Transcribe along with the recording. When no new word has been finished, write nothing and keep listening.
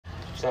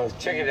So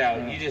check it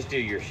out. You just do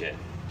your shit.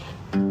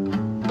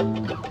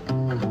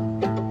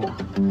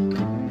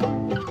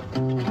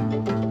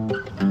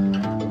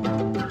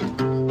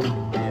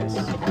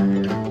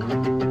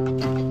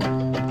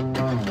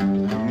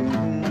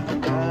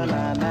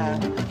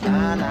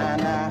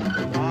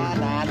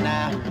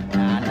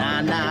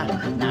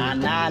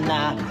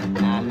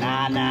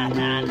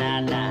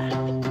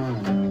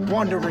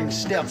 Wandering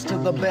steps to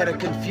the bed of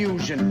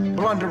confusion,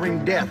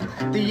 blundering death,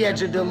 the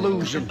edge of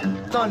delusion,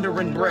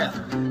 thundering breath,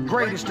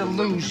 greatest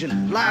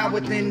illusion, lie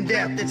within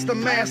death. It's the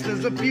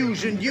masters of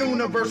fusion,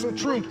 universal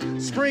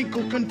truth,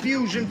 sprinkle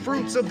confusion,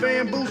 fruits of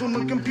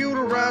bamboozlement,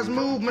 computerized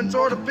movements,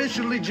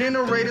 artificially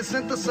generated,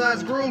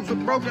 synthesized grooves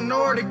with broken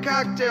Nordic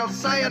cocktails,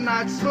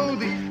 cyanide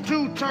smoothie,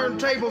 2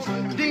 turntables,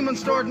 demons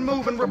start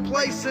moving,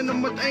 replacing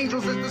them with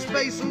angels as the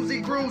space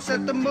Uzi grooves,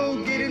 set the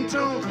mood, get in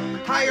tune,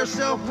 higher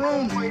self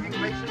rooms,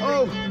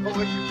 oh,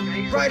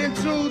 right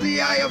into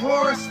the eye of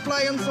Horus,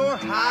 flying so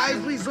high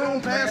as we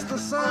zoom past the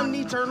sun,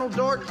 eternal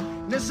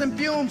darkness and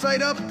fumes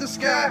light up the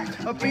sky,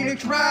 a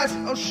phoenix rise,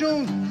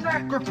 Oshun,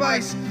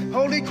 sacrifice,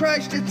 holy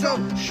Christ, it's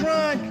a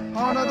shrine,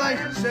 honor thy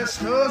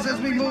ancestors as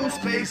we move,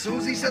 space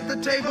Uzi set the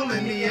table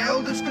and the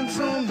elders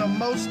consume the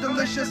most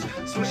delicious,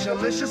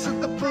 swishalicious of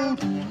the food,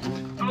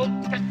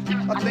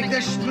 I think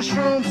that's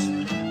mushrooms,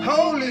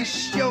 holy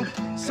yo,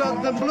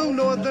 southern blue,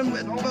 northern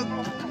red,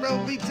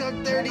 bro, we took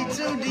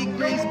 32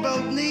 degrees,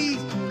 both knees,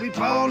 we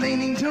fall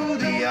leaning to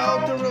the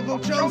altar of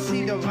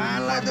Ochosi,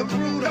 divine like the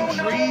fruit of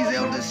trees,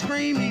 elders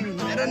screaming,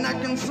 better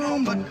not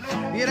consume, but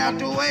get out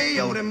the way,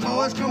 yo, them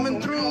boys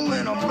coming through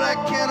in a black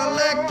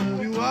Cadillac,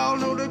 you all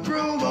know the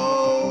groove,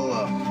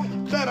 oh,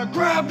 better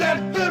grab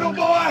that fiddle,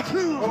 boy.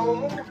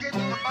 Oh, get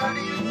your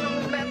body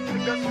into that,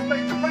 because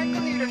space Frank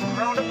need it,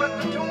 round up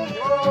at the tomb,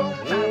 oh,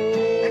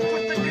 and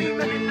put the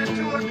demon in the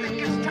two, I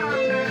think it's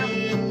time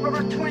now, for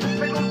a twin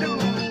fatal doom.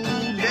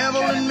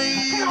 Devil and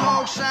me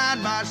walk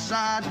side by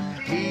side,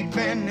 he'd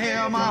been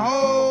here my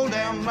whole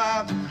damn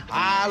life,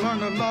 I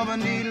learned to love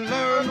and he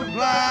learned to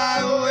fly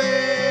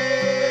away,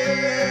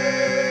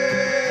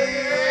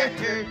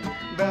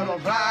 better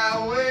fly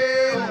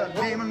away, let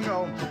the demon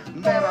go,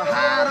 better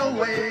hide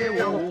away,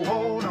 whoa,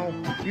 whoa, no,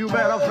 you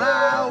better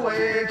fly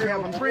away,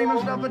 Kevin Freeman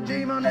stuff a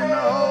demon in the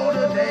hole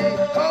today,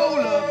 hold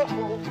up,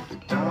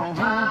 better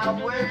fly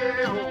away,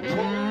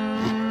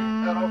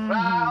 better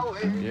fly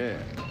away. Yeah.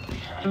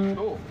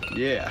 Cool.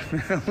 Yeah.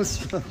 That was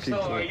fucking So,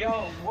 cool. yo,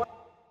 what?